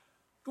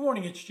Good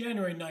morning, it's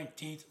January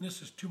 19th, and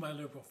this is To My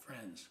Liberal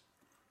Friends.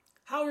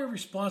 How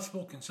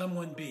irresponsible can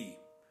someone be?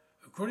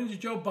 According to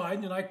Joe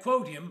Biden, and I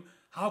quote him,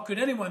 "How could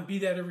anyone be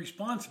that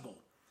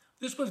irresponsible?"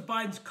 This was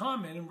Biden's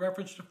comment in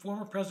reference to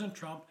former President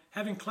Trump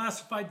having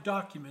classified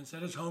documents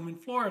at his home in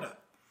Florida.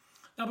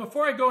 Now,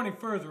 before I go any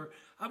further,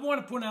 I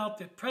want to point out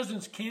that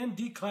presidents can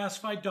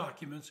declassify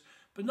documents,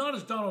 but not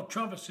as Donald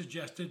Trump has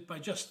suggested by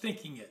just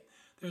thinking it.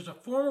 There's a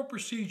formal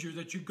procedure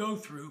that you go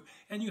through,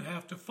 and you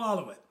have to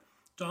follow it.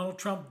 Donald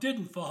Trump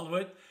didn't follow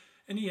it,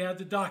 and he had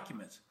the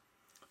documents.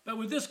 But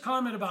with this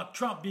comment about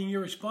Trump being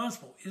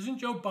irresponsible, isn't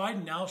Joe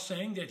Biden now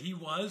saying that he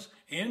was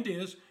and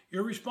is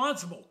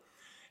irresponsible?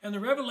 And the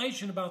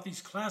revelation about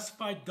these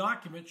classified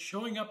documents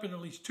showing up in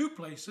at least two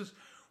places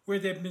where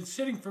they've been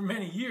sitting for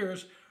many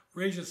years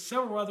raises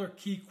several other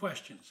key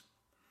questions.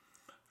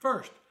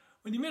 First,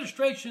 when the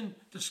administration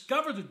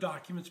discovered the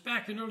documents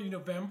back in early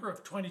November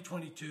of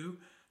 2022,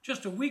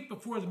 just a week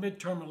before the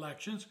midterm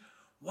elections,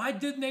 why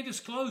didn't they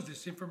disclose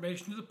this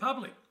information to the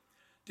public?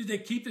 Did they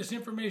keep this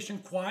information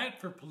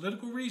quiet for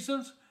political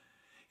reasons?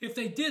 If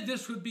they did,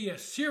 this would be a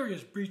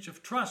serious breach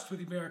of trust with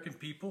the American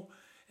people,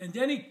 and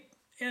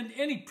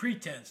any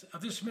pretense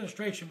of this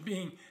administration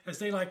being, as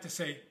they like to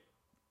say,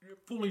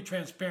 fully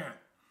transparent.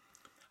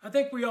 I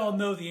think we all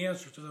know the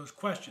answer to those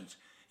questions.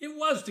 It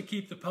was to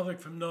keep the public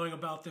from knowing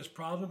about this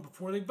problem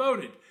before they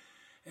voted.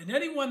 And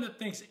anyone that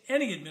thinks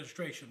any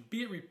administration,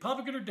 be it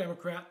Republican or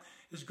Democrat,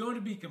 is going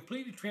to be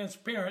completely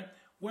transparent,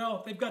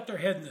 well, they've got their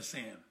head in the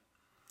sand.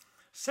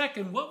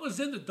 Second, what was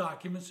in the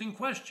documents in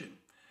question?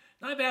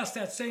 Now, I've asked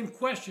that same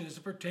question as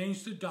it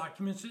pertains to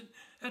documents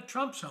at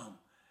Trump's home.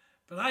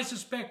 But I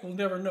suspect we'll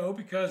never know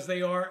because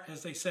they are,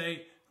 as they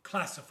say,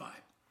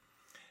 classified.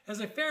 As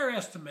a fair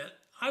estimate,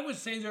 I would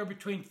say there are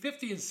between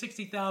 50 and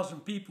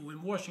 60,000 people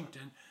in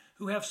Washington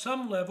who have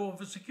some level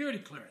of a security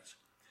clearance.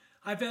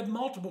 I've had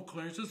multiple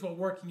clearances while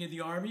working in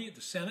the Army,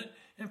 the Senate,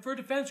 and for a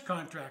defense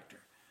contractor.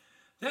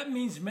 That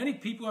means many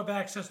people have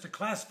access to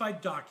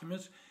classified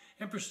documents,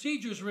 and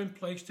procedures are in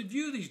place to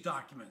view these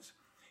documents.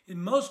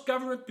 In most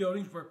government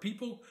buildings where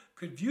people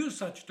could view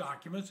such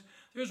documents,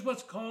 there's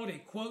what's called a,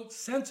 quote,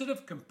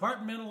 sensitive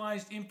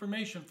compartmentalized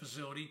information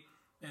facility,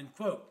 end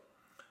quote.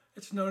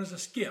 It's known as a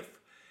SCIF,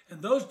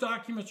 and those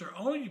documents are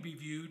only to be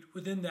viewed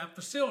within that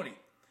facility.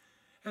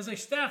 As a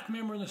staff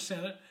member in the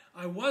Senate,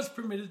 I was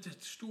permitted to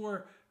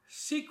store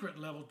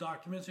secret-level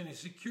documents in a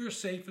secure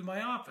safe in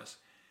my office.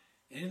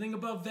 Anything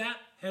above that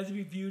had to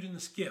be viewed in the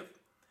SCIF.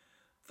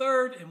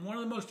 Third, and one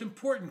of the most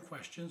important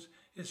questions,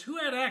 is who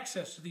had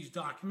access to these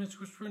documents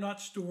which were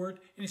not stored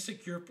in a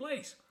secure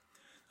place.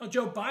 Now,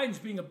 Joe Biden's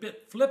being a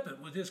bit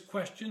flippant with his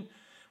question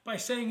by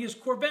saying his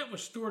Corvette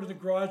was stored in the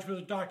garage where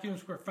the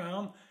documents were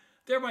found,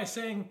 thereby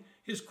saying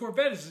his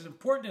Corvette is as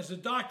important as the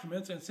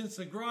documents, and since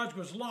the garage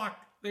was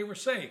locked, they were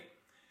safe.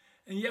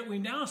 And yet we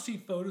now see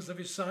photos of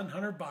his son,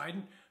 Hunter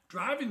Biden,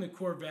 driving the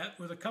Corvette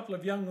with a couple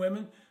of young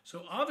women,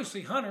 so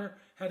obviously Hunter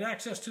had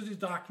access to the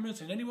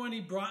documents and anyone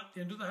he brought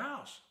into the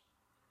house.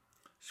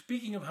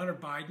 Speaking of Hunter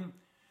Biden,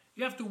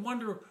 you have to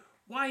wonder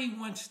why he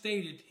once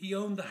stated he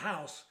owned the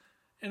house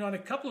and on a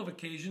couple of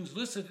occasions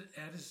listed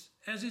it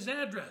as his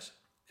address.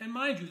 And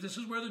mind you, this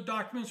is where the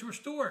documents were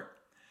stored.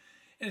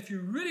 And if you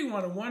really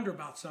want to wonder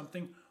about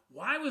something,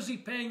 why was he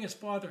paying his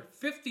father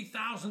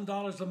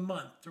 $50,000 a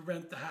month to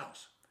rent the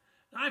house?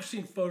 Now, I've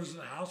seen photos of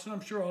the house, and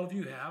I'm sure all of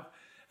you have,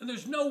 and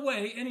there's no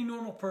way any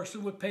normal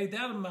person would pay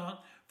that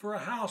amount for a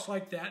house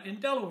like that in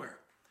Delaware.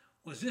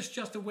 Was this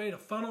just a way to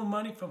funnel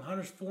money from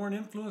Hunter's foreign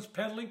influence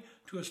peddling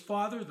to his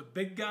father, the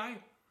big guy?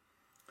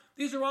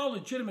 These are all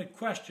legitimate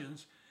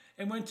questions,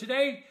 and when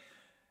today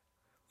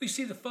we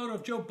see the photo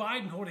of Joe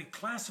Biden holding a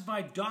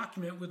classified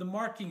document with the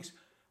markings,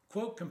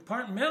 quote,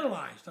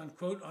 compartmentalized,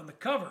 unquote, on the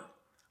cover,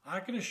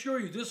 I can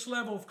assure you this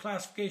level of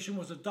classification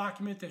was a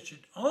document that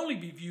should only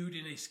be viewed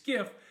in a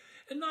SCIF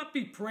and not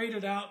be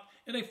paraded out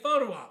in a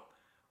photo op.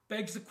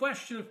 Begs the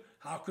question of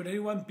how could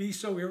anyone be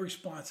so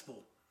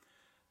irresponsible?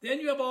 Then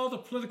you have all the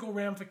political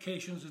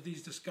ramifications of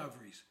these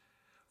discoveries.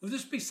 Will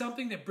this be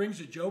something that brings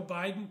the Joe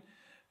Biden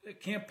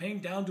campaign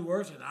down to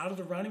earth and out of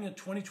the running in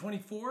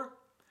 2024?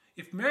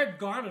 If Merrick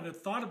Garland had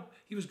thought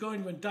he was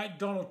going to indict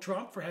Donald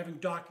Trump for having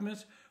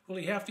documents, will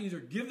he have to either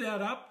give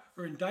that up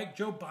or indict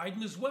Joe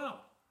Biden as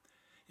well?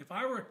 If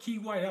I were a key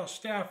White House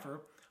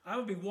staffer, I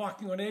would be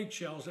walking on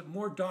eggshells that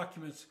more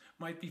documents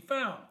might be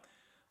found.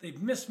 They've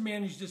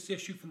mismanaged this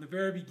issue from the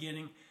very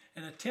beginning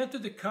and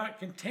attempted to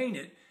contain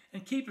it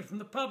and keep it from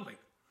the public.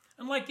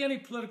 And like any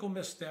political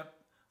misstep,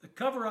 the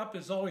cover-up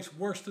is always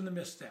worse than the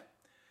misstep.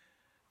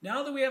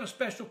 Now that we have a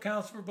special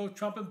counsel for both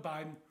Trump and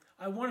Biden,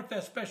 I wonder if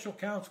that special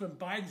counsel in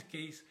Biden's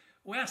case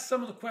will ask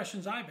some of the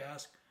questions I've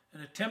asked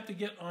and attempt to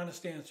get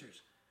honest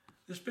answers.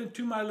 This has been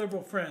To My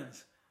Liberal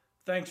Friends.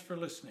 Thanks for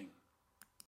listening.